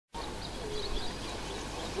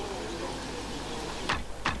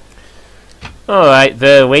Alright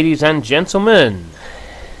there, ladies and gentlemen.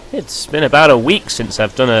 It's been about a week since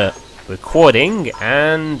I've done a recording,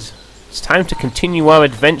 and it's time to continue our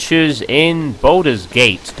adventures in Baldur's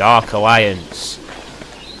Gate, Dark Alliance.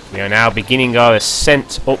 We are now beginning our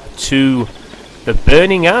ascent up to the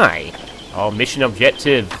Burning Eye. Our mission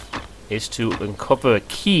objective is to uncover a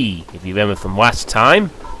key, if you remember from last time,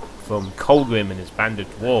 from Colgrim and his band of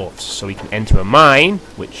dwarves, so we can enter a mine,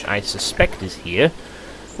 which I suspect is here,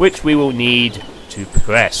 which we will need to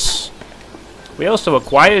progress. We also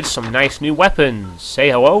acquired some nice new weapons. Say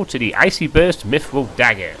hello to the Icy Burst Mithril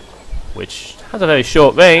Dagger, which has a very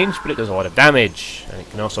short range, but it does a lot of damage, and it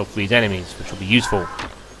can also freeze enemies, which will be useful.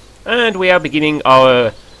 And we are beginning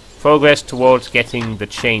our progress towards getting the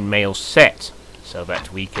chainmail set, so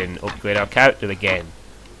that we can upgrade our character again.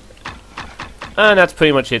 And that's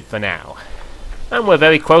pretty much it for now. And we're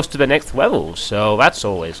very close to the next level, so that's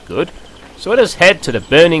always good. So let us head to the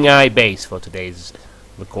Burning Eye base for today's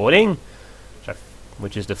recording,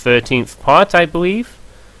 which is the 13th part, I believe.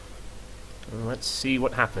 And let's see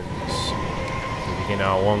what happens. We begin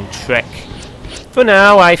our long trek. For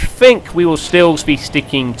now, I think we will still be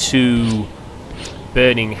sticking to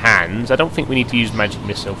Burning Hands. I don't think we need to use Magic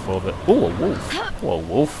Missile for the... Oh, a wolf. Oh, a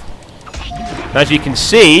wolf. As you can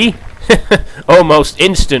see, almost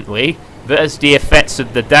instantly, there's the effects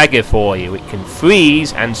of the dagger for you. It can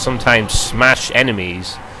freeze and sometimes smash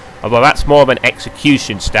enemies, although that's more of an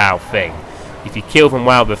execution style thing. If you kill them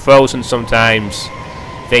while they're frozen, sometimes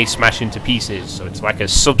they smash into pieces, so it's like a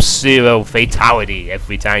sub-zero fatality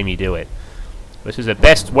every time you do it. This is the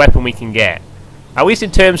best weapon we can get, at least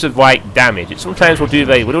in terms of like damage. It sometimes will do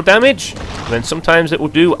very little damage, and then sometimes it will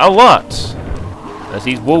do a lot, as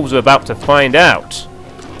these wolves are about to find out.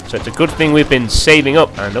 So it's a good thing we've been saving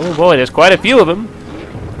up, and oh boy, there's quite a few of them.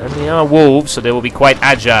 And they are wolves, so they will be quite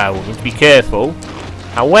agile. We need to be careful.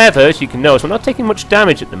 However, as you can notice, we're not taking much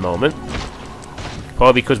damage at the moment.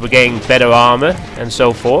 Probably because we're getting better armor and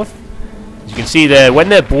so forth. As you can see there, when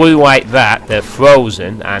they're blue like that, they're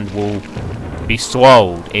frozen and will be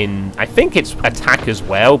slowed in, I think it's attack as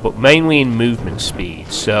well, but mainly in movement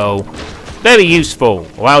speed. So, very useful.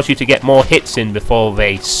 Allows you to get more hits in before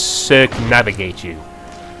they circumnavigate you.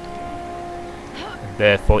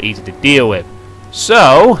 Therefore easy to deal with.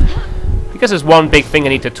 So, because there's one big thing I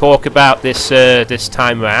need to talk about this this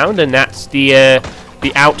time round, and that's the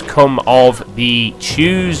outcome of the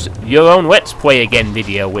Choose Your Own Let's Play Again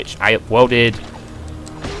video, which I uploaded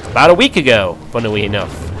about a week ago, funnily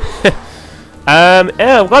enough. I've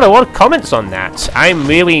got a lot of comments on that. I'm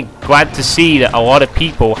really glad to see that a lot of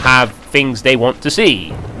people have things they want to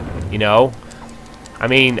see, you know. I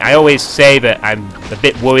mean, I always say that I'm a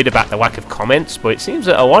bit worried about the lack of comments, but it seems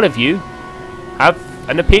that a lot of you have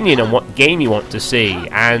an opinion on what game you want to see,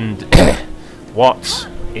 and what,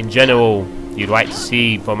 in general, you'd like to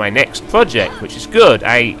see for my next project, which is good.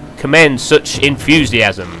 I commend such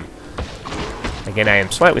enthusiasm. Again, I am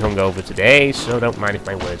slightly hungover today, so don't mind if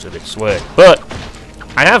my words are a bit slurred. But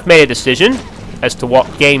I have made a decision as to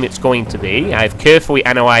what game it's going to be. I've carefully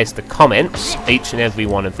analysed the comments, each and every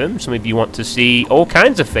one of them. Some of you want to see all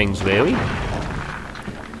kinds of things, really.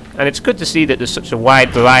 And it's good to see that there's such a wide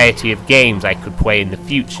variety of games I could play in the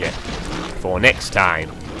future for next time.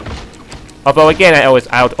 Although, again, I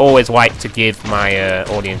would always like to give my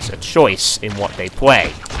audience a choice in what they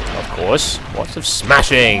play. Of course, lots of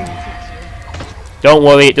smashing. Don't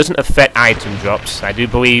worry, it doesn't affect item drops. I do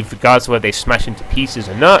believe, regardless of whether they smash into pieces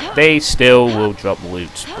or not, they still will drop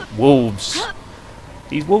loot. But wolves.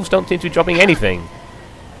 These wolves don't seem to be dropping anything.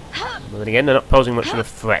 But then again, they're not posing much of a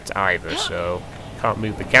threat either, so can't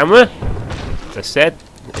move the camera. As I said,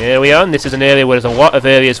 here we are, and this is an area where there's a lot of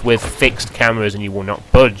areas with fixed cameras and you will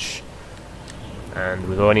not budge. And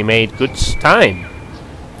we've already made good time.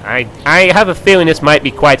 I have a feeling this might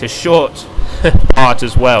be quite a short part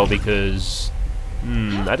as well, because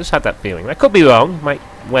I just had that feeling. I could be wrong, might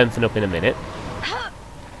lengthen up in a minute.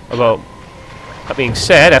 Although, that being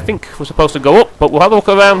said, I think we're supposed to go up, but we'll have a look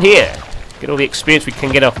around here. Get all the experience we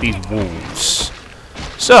can get off these wolves.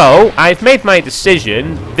 So, I've made my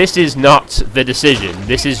decision. This is not the decision.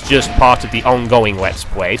 This is just part of the ongoing Let's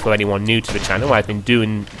Play. For anyone new to the channel, I've been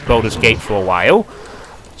doing Baldur's Gate for a while.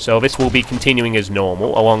 So this will be continuing as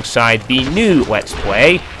normal, alongside the new Let's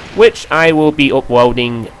Play, which I will be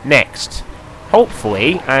uploading next.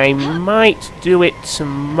 Hopefully, I might do it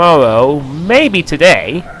tomorrow, maybe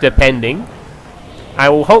today, depending. I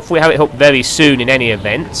will hopefully have it up very soon in any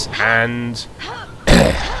event, and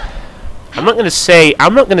I'm not going to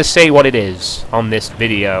say what it is on this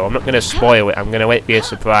video. I'm not going to spoil it. I'm going to let it be a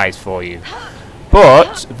surprise for you.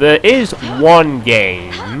 But there is one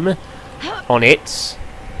game on it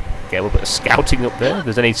get a little bit of scouting up there. If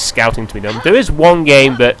there's any scouting to be done. There is one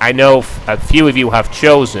game that I know a few of you have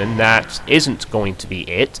chosen that isn't going to be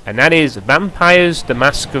it, and that is Vampires the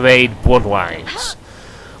Masquerade Bloodlines.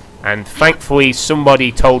 And thankfully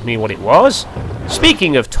somebody told me what it was.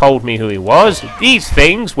 Speaking of told me who it was, these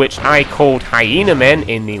things, which I called Hyena Men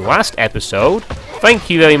in the last episode, thank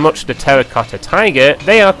you very much to the Terracotta Tiger,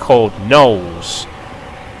 they are called Gnolls.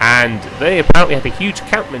 And they apparently have a huge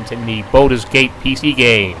encampment in the Baldur's Gate PC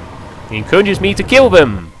game. He encourages me to kill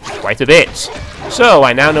them quite a bit. So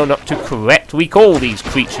I now know not to correctly call these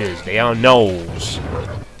creatures. They are Gnolls.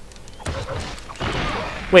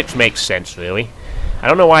 Which makes sense, really. I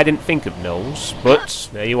don't know why I didn't think of Gnolls, but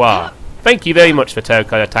there you are. Thank you very much for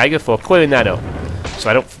Terracotta Tiger for clearing that up. So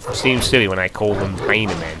I don't seem silly when I call them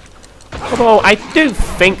Hyena Men. Although, I do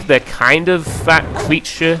think they're kind of that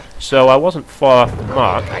creature, so I wasn't far off the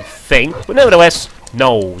mark, I think. But nevertheless,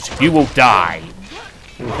 Gnolls, you will die.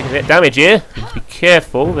 Taking a bit of damage here. Be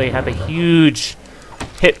careful, they have a huge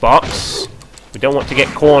hitbox. We don't want to get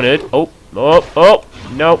cornered. Oh,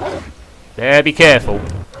 no. There, be careful.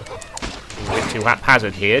 A bit too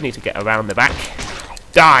haphazard here, need to get around the back.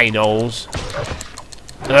 Die, Gnolls.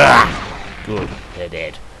 Good, they're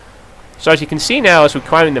dead. So as you can see now, as we're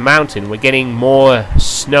climbing the mountain, we're getting more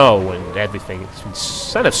snow and everything. It's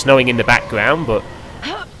been kind of snowing in the background, but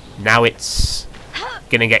now it's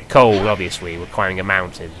gonna get cold, obviously. We're climbing a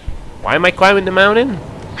mountain. Why am I climbing the mountain?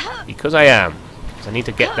 Because I am. Because I need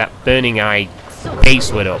to get that Burning Eye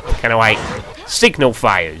base lit up. Kind of like signal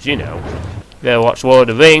fires, you know. You ever watch Lord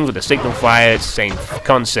of the Rings with the signal fire? It's the same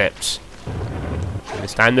concept. And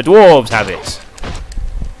this time the dwarves have it.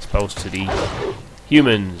 As opposed to the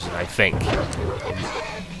humans, I think.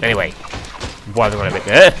 Anyway, I'm bothering on a bit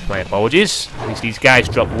there. My apologies. At least these guys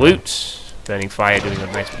drop loot. Burning Fire doing a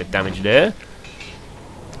nice bit of damage there.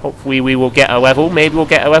 Hopefully we will get a level. Maybe we'll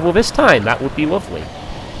get a level this time. That would be lovely. So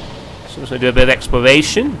I'm just going to do a bit of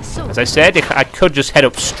exploration. As I said, I could just head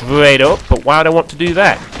up straight up, but why do I want to do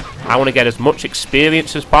that? I want to get as much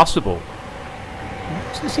experience as possible.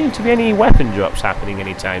 There doesn't seem to be any weapon drops happening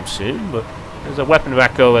anytime soon, but there's a weapon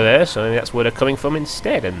rack over there, so maybe that's where they're coming from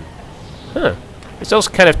instead. And it's those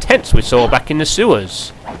kind of tents we saw back in the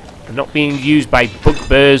sewers. They're not being used by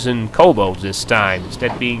bugbears and kobolds this time.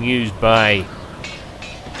 Instead being used by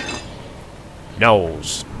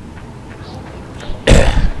Gnolls.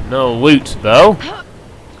 No loot though,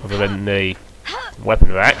 other than the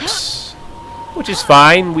weapon racks, which is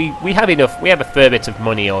fine. We have enough. We have a fair bit of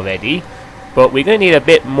money already, but we're going to need a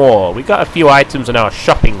bit more. We've got a few items on our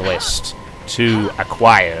shopping list to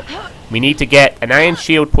acquire. We need to get an Iron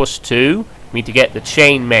Shield +2. We need to get the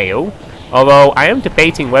Chain Mail. Although I am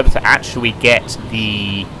debating whether to actually get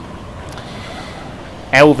the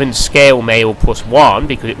Elven Scale Mail +1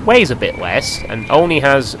 because it weighs a bit less and only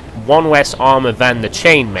has 1 less armor than the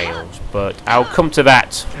Chain Mails. But I'll come to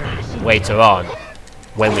that later on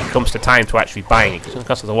when it comes to time to actually buying it. It's going to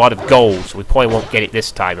cost us a lot of gold, so we probably won't get it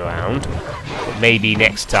this time around. But maybe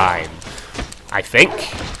next time, I think.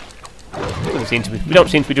 We don't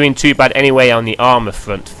seem to be doing too bad anyway on the armor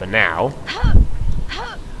front for now,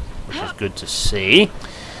 which is good to see.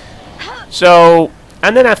 So,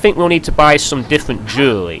 and then I think we'll need to buy some different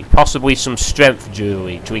jewellery, possibly some strength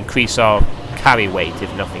jewellery to increase our carry weight,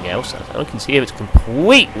 if nothing else. As you can see here, it's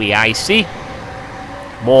completely icy.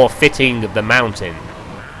 More fitting of the mountain.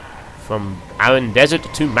 From Aran Desert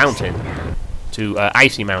to mountain. To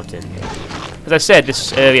Icy Mountain. As I said,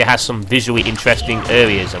 this area has some visually interesting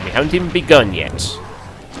areas, and we haven't even begun yet.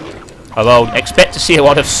 Although, expect to see a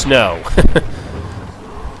lot of snow.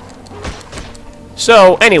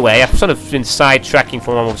 So, anyway, I've sort of been sidetracking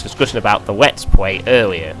from our discussion about the Let's Play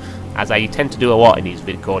earlier, as I tend to do a lot in these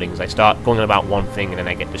recordings. I start going on about one thing and then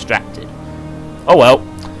I get distracted. Oh well.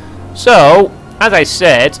 So, as I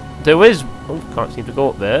said, there is... Oh, can't seem to go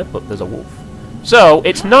up there, but there's a wolf. So,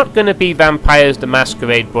 it's not going to be Vampires the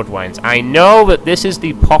Masquerade Bloodlines. I know that this is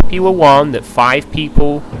the popular one that 5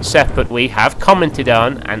 people separately have commented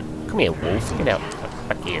on, and... Come here, wolf. Get out.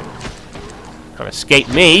 Back here. Can't escape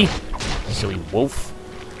me. Silly wolf.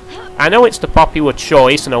 I know it's the popular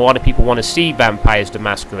choice and a lot of people want to see Vampires the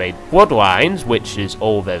Masquerade Bloodlines, which is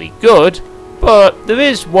all very good, but there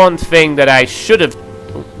is one thing that I should have...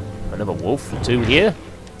 Oh, another wolf or 2 here.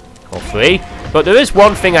 Or 3. But there is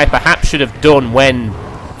one thing I perhaps should have done when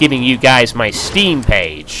giving you guys my Steam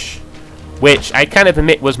page, which I kind of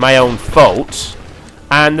admit was my own fault.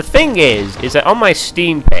 And the thing is that on my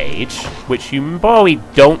Steam page, which you probably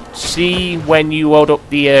don't see when you load up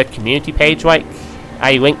the community page like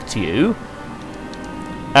I linked to you,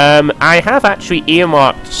 I have actually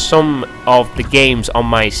earmarked some of the games on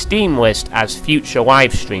my Steam list as future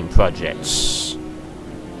live stream projects.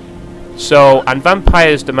 So, and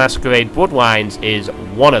Vampires the Masquerade Bloodlines is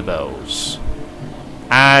one of those.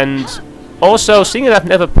 And also, seeing as I've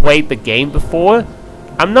never played the game before,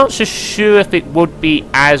 I'm not so sure if it would be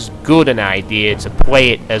as good an idea to play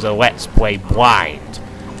it as a Let's Play blind.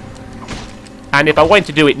 And if I wanted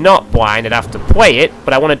to do it not blind, I'd have to play it,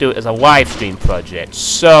 but I want to do it as a live stream project.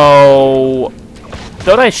 So,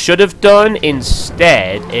 what I should have done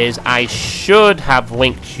instead is I should have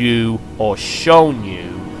linked you or shown you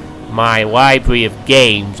my library of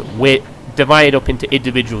games divided up into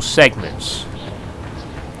individual segments,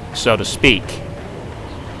 so to speak.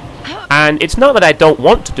 And it's not that I don't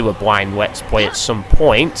want to do a blind Let's Play at some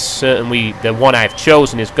point. Certainly the one I've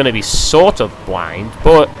chosen is going to be sort of blind,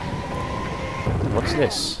 but... What's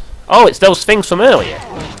this? Oh, it's those things from earlier.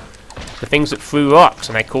 The things that threw rocks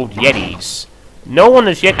and I called Yetis. No one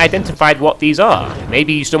has yet identified what these are.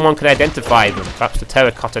 Maybe someone could identify them. Perhaps the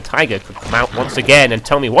terracotta tiger could come out once again and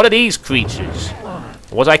tell me, what are these creatures?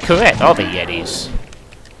 Was I correct? Are they Yetis?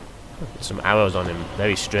 Some arrows on him.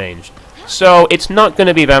 Very strange. So, it's not going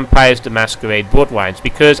to be Vampires the Masquerade Bloodlines,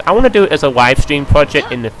 because I want to do it as a live stream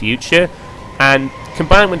project in the future, and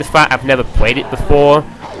combined with the fact I've never played it before,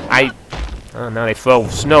 oh, now they throw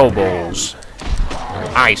snowballs.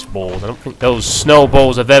 Ice balls. I don't think those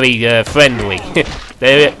snowballs are very friendly.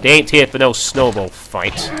 They ain't here for no snowball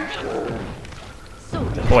fight.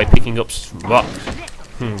 The boy picking up rocks.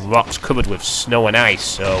 Rocks covered with snow and ice,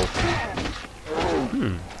 so...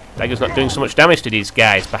 Dagger's not doing so much damage to these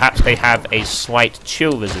guys. Perhaps they have a slight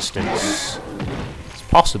chill resistance. It's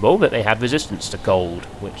possible that they have resistance to cold,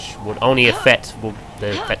 which would only affect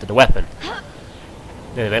the effect of the weapon.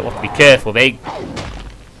 They have to be careful.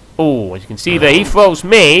 Oh, as you can see there, he throws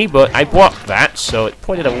me, but I blocked that, so it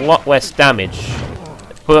probably did a lot less damage.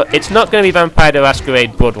 But it's not going to be Vampire the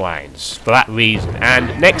Masquerade Bloodlines, for that reason.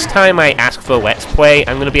 And next time I ask for a Let's Play,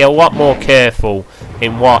 I'm going to be a lot more careful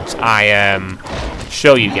in what I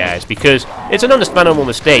show you guys, because it's an understandable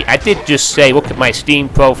mistake. I did just say, look at my Steam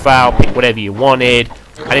profile, pick whatever you wanted.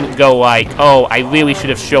 I didn't go like, oh, I really should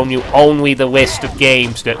have shown you only the list of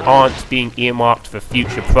games that aren't being earmarked for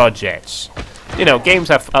future projects. You know, games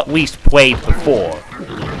I've at least played before.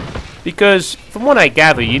 Because, from what I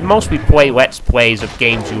gather, you'd mostly play Let's Plays of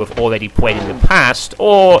games you have already played in the past,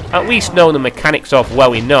 or at least know the mechanics of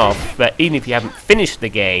well enough that even if you haven't finished the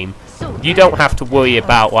game, you don't have to worry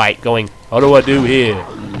about, like, going, what do I do here?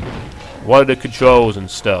 What are the controls and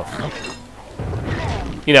stuff?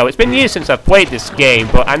 You know, it's been years since I've played this game,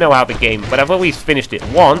 but I know how the game... But I've at least finished it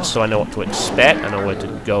once, so I know what to expect. I know where to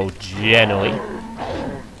go generally.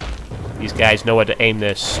 These guys know where to aim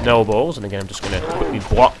their snowballs, and again, I'm just going to quickly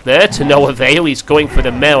block there to no avail. He's going for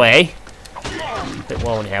the melee. A bit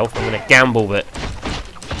low on health. I'm going to gamble that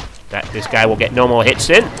this guy will get no more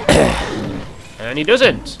hits in. And he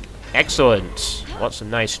doesn't. Excellent. Lots of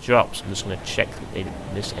nice drops. I'm just going to check that they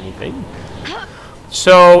didn't miss anything.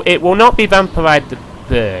 So, it will not be Vampire the... What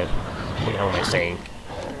the hell am I saying?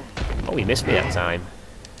 Oh, he missed me that time.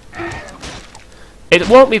 It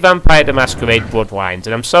won't be Vampire the Masquerade Bloodlines,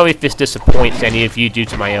 and I'm sorry if this disappoints any of you due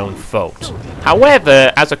to my own fault.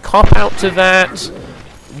 However, as a cop-out to that,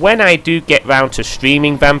 when I do get round to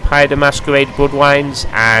streaming Vampire the Masquerade Bloodlines,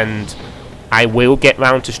 and I will get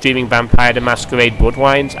round to streaming Vampire the Masquerade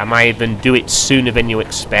Bloodlines, I might even do it sooner than you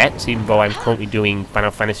expect, even though I'm currently doing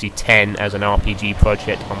Final Fantasy X as an RPG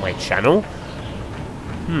project on my channel.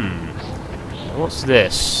 What's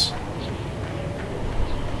this?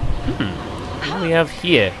 What do we have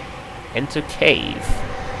here? Enter cave.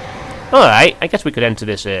 Alright, I guess we could enter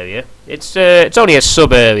this area. It's only a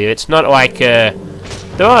sub-area. It's not like, there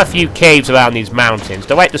are a few caves around these mountains.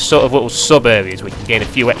 They're like the sort of little sub-areas where you can gain a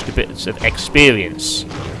few extra bits of experience.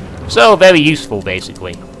 So, very useful,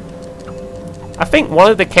 basically. I think one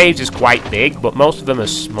of the caves is quite big, but most of them are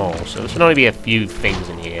small, so there should only be a few things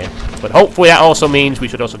in here. But hopefully that also means we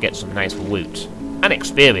should also get some nice loot. And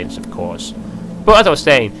experience, of course. But as I was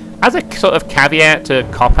saying, as a sort of caveat to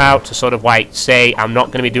cop-out to sort of like say I'm not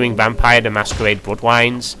going to be doing Vampire the Masquerade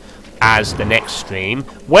Bloodlines as the next stream,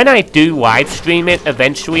 when I do live stream it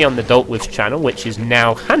eventually on the Adultwith channel, which is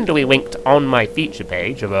now handily linked on my feature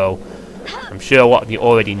page, although I'm sure a lot of you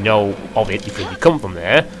already know of it because you come from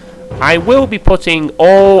there, I will be putting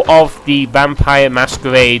all of the Vampire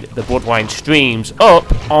Masquerade the Bloodline streams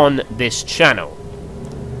up on this channel.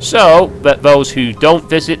 So, that those who don't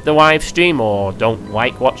visit the live stream or don't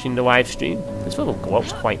like watching the live stream, this level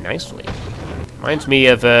glows quite nicely. Reminds me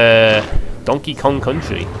of Donkey Kong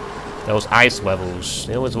Country. Those ice levels,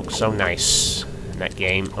 they always look so nice. that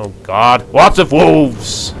game. Oh god, lots of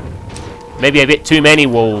wolves! Maybe a bit too many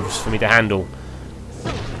wolves for me to handle.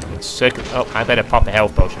 Oh, I better pop a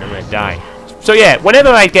health potion, I'm gonna die. So yeah, whenever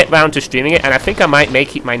I get round to streaming it, and I think I might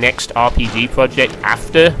make it my next RPG project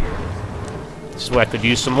after. This is where I could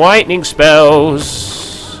use some lightning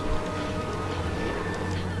spells.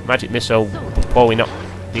 Magic Missile will probably not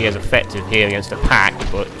be as effective here against a pack,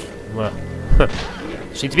 but, well,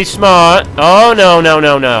 seem to be smart. Oh, no, no,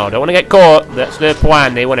 no, no. Don't want to get caught. That's their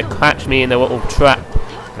plan. They want to catch me in their little trap.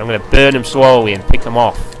 And I'm going to burn them slowly and pick them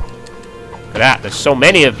off. Look at that. There's so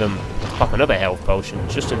many of them. Let's pop another health potion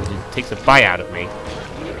just to take the bite out of me.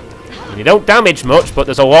 And they don't damage much, but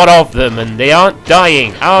there's a lot of them, and they aren't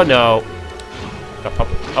dying. Oh, no.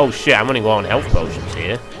 Oh, shit. I'm running low on health potions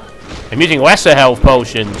here. I'm using lesser health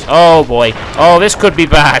potions. Oh, boy. Oh, this could be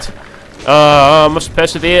bad. I must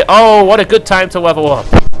persevere. Oh, what a good time to level up.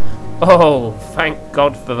 Oh, thank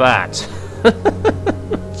God for that.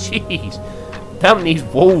 Jeez. Damn these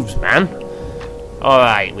wolves, man.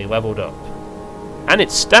 Alright, we leveled up. And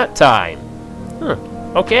it's stat time. Huh.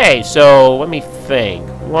 Okay, so let me think.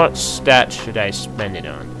 What stat should I spend it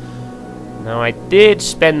on? Now, I did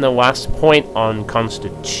spend the last point on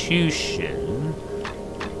Constitution.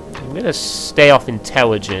 I'm going to stay off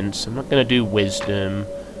Intelligence. I'm not going to do Wisdom.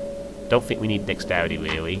 Don't think we need Dexterity,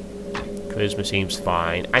 really. Charisma seems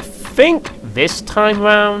fine. I think this time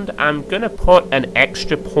round, I'm going to put an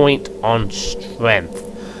extra point on Strength.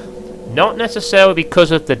 Not necessarily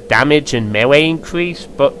because of the damage and melee increase,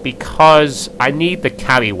 but because I need the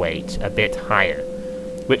carry weight a bit higher,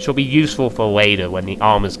 which will be useful for later when the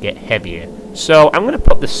armors get heavier. So I'm going to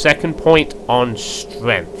put the second point on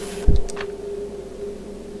Strength.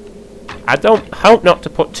 I hope not to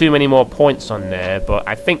put too many more points on there, but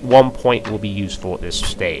I think 1 point will be useful at this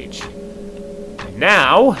stage.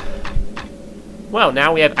 Now, well,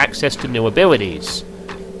 now we have access to new abilities,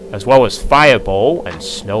 as well as Fireball and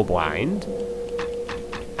Snowblind,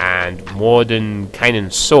 and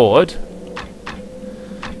Mordenkainen's Sword.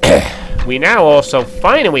 We now also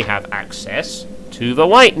finally have access to the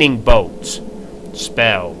Lightning Bolt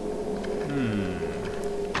spell.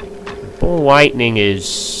 Ball Lightning is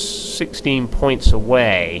 16 points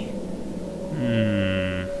away.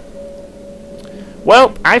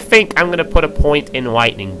 Well, I think I'm going to put a point in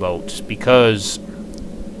Lightning Bolt, because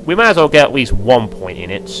we might as well get at least 1 point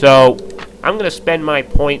in it. So, I'm going to spend my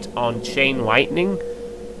point on Chain Lightning.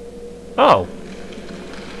 Oh.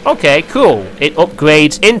 Okay, cool. It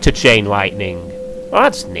upgrades into Chain Lightning. Well,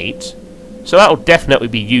 that's neat. So that'll definitely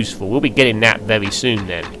be useful. We'll be getting that very soon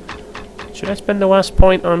then. Should I spend the last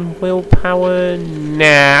point on Willpower?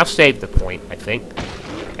 Nah, I'll save the point, I think.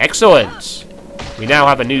 Excellent. We now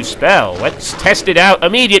have a new spell. Let's test it out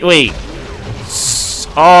immediately.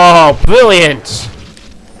 Oh, brilliant.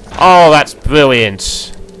 Oh, that's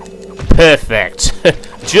brilliant. Perfect.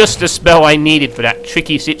 Just the spell I needed for that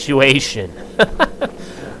tricky situation.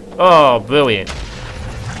 Oh, brilliant.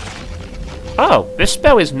 Oh, this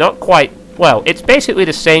spell is not quite... Well, it's basically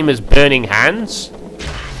the same as Burning Hands,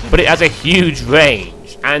 but it has a huge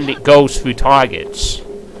range, and it goes through targets.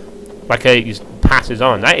 Like it passes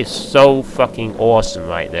on. That is so fucking awesome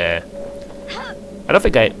right there. I don't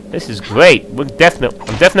think this is great. I'm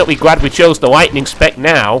definitely glad we chose the Lightning spec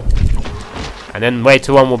now. And then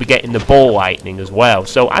later on we'll be getting the Ball Lightning as well.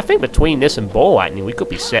 So I think between this and Ball Lightning we could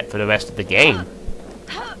be set for the rest of the game.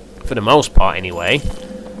 For the most part anyway.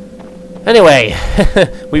 Anyway,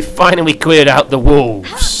 we've finally cleared out the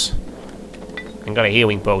wolves. And got a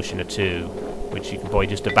healing potion or two, which you can probably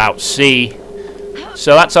just about see.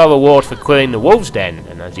 So that's our reward for clearing the wolves den.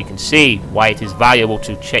 And as you can see, why it is valuable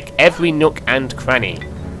to check every nook and cranny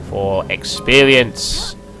for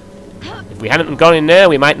experience. If we hadn't gone in there,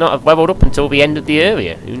 we might not have leveled up until the end of the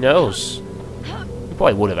area. Who knows? We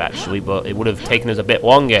probably would have actually, but it would have taken us a bit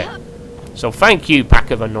longer. So thank you,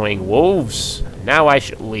 pack of annoying wolves. Now I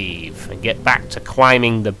should leave and get back to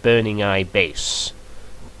climbing the Burning Eye base.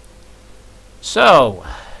 So,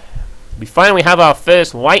 we finally have our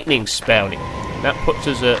first lightning spell. That puts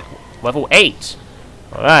us at level 8.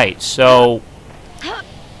 Alright, so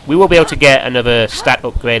we will be able to get another stat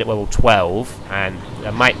upgrade at level 12, and I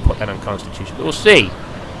might put that on Constitution, but we'll see.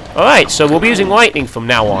 Alright, so we'll be using lightning from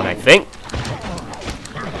now on, I think.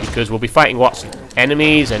 Because we'll be fighting lots of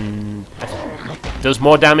enemies, and it does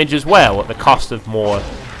more damage as well at the cost of more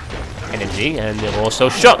energy, and it'll also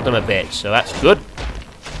shock them a bit, so that's good.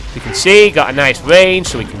 You can see, got a nice range,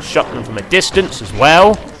 so we can shock them from a distance as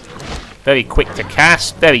well. Very quick to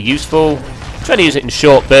cast, very useful. I'm trying to use it in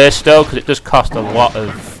short bursts though, because it does cost a lot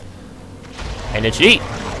of energy.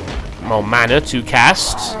 More mana to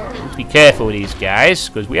cast. to be careful with these guys,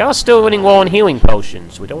 because we are still running low on healing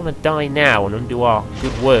potions. We don't want to die now and undo our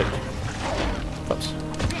good work. Oops.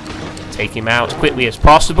 Take him out as quickly as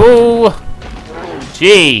possible.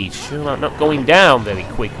 Jeez, sure I'm not going down very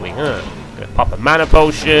quickly, huh? Gonna pop a mana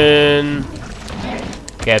potion.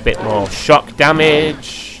 Get a bit more shock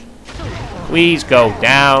damage. Please go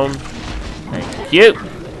down. Thank you.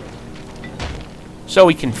 So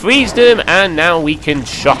we can freeze them, and now we can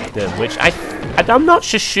shock them, which I'm not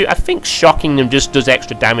so sure. I think shocking them just does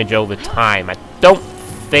extra damage over time. I don't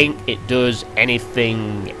think it does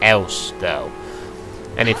anything else, though.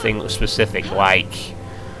 Anything specific, like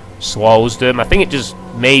slows them. I think it just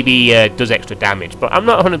maybe does extra damage, but I'm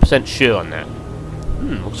not 100% sure on that.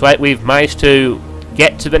 Looks like we've managed to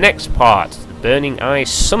get to the next part, the Burning Eye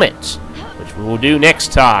Summit, which we will do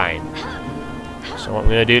next time. So what I'm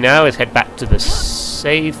going to do now is head back to the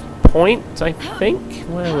save point, I think.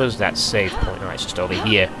 Where was that save point? Oh, it's just over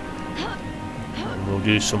here. And we'll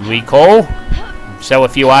do some recall, sell a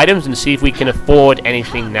few items, and see if we can afford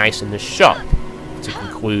anything nice in the shop to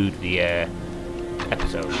conclude the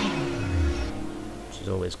episode, which is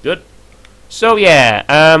always good. So yeah,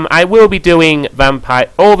 I will be doing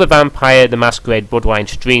all the Vampire the Masquerade Bloodline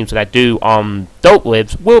streams that I do on Dope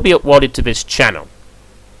Lives will be uploaded to this channel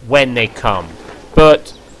when they come.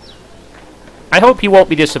 But I hope you won't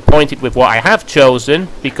be disappointed with what I have chosen,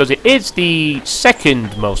 because it is the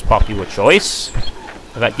second most popular choice.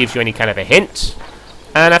 If that gives you any kind of a hint,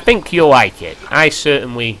 and I think you'll like it. I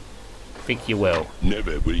certainly think you will.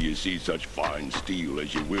 Never will you see such fine steel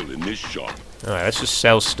as you will in this shop. Alright, let's just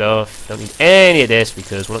sell stuff. Don't need any of this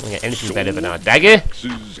because we're not going to get anything better than our dagger.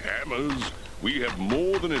 Axes, hammers. We have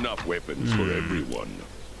more than enough weapons for everyone.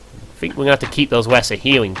 I think we're going to have to keep those lesser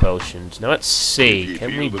healing potions. Now let's see,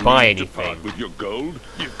 can we buy anything? With your gold,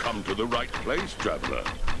 you've come to the right place, traveler.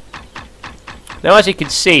 Now as you can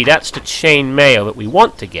see, that's the chain mail that we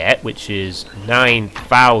want to get, which is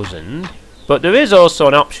 9,000. But there is also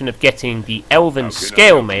an option of getting the Elven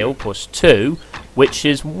Scale Mail +2, which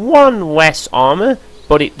is 1 less armor,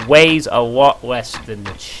 but it weighs a lot less than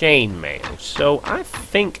the chain mail. So I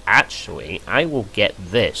think actually I will get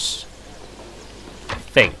this. I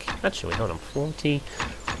think. Actually, hold on, 40.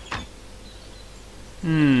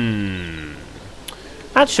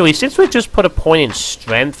 Actually, since we've just put a point in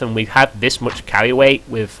strength and we've had this much carry weight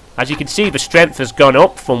with, as you can see, the strength has gone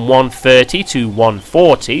up from 130 to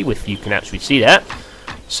 140, if you can actually see that.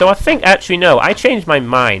 So I think, actually, no, I changed my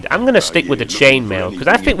mind. I'm going to stick with the chainmail, because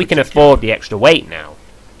I think we can afford the extra weight now.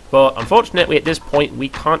 But unfortunately, at this point, we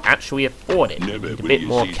can't actually afford it. We need a bit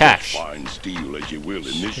more cash. Fixed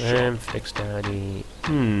ID. I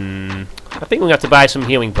think we're going to have to buy some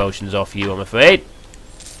healing potions off you, I'm afraid.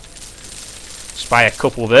 Let's buy a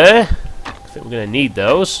couple there. I think we're going to need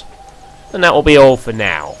those. And that will be all for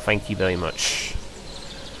now. Thank you very much.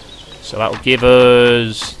 So that will give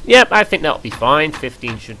us... Yep, I think that will be fine.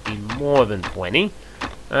 15 should be more than 20.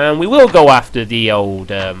 And we will go after the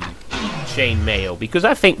old chain mail, because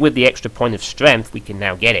I think with the extra point of strength, we can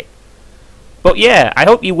now get it. But yeah, I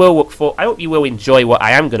hope you will enjoy what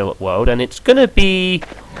I am going to upload, and it's going to be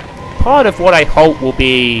part of what I hope will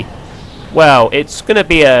be... Well, it's going to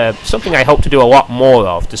be something I hope to do a lot more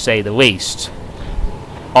of, to say the least,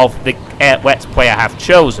 of the Let's Play I have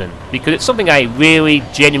chosen, because it's something I really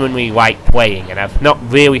genuinely like playing, and I've not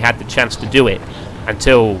really had the chance to do it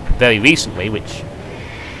until very recently,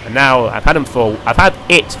 and now I've had it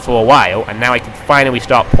for a while, and now I can finally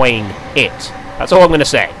start playing it. That's all I'm going to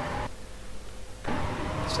say.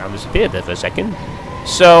 Sound disappeared there for a second.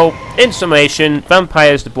 So, in summation,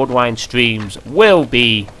 Vampires the Bloodline streams will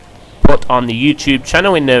be put on the YouTube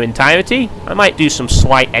channel in their entirety. I might do some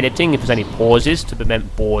slight editing if there's any pauses to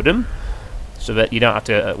prevent boredom, so that you don't have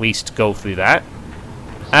to at least go through that.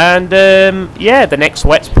 And yeah, the next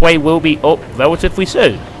Let's Play will be up relatively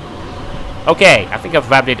soon. Okay, I think I've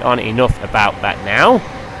rabbited on enough about that now.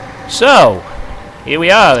 So, here we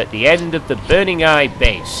are at the end of the Burning Eye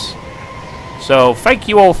base. So, thank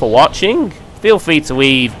you all for watching. Feel free to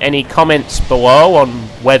leave any comments below on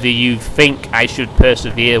whether you think I should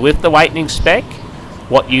persevere with the Lightning Spec,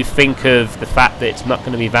 what you think of the fact that it's not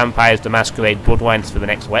going to be Vampires the Masquerade Bloodlines for the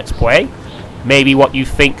next Let's Play, maybe what you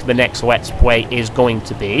think the next Let's Play is going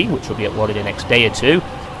to be, which will be uploaded the next day or two,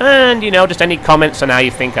 and, you know, just any comments on how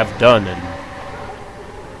you think I've done, and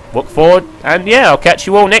look forward, and yeah, I'll catch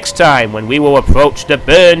you all next time when we will approach the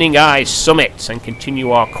Burning Eye Summit and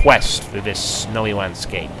continue our quest through this snowy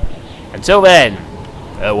landscape. Until then,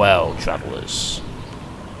 farewell, travellers.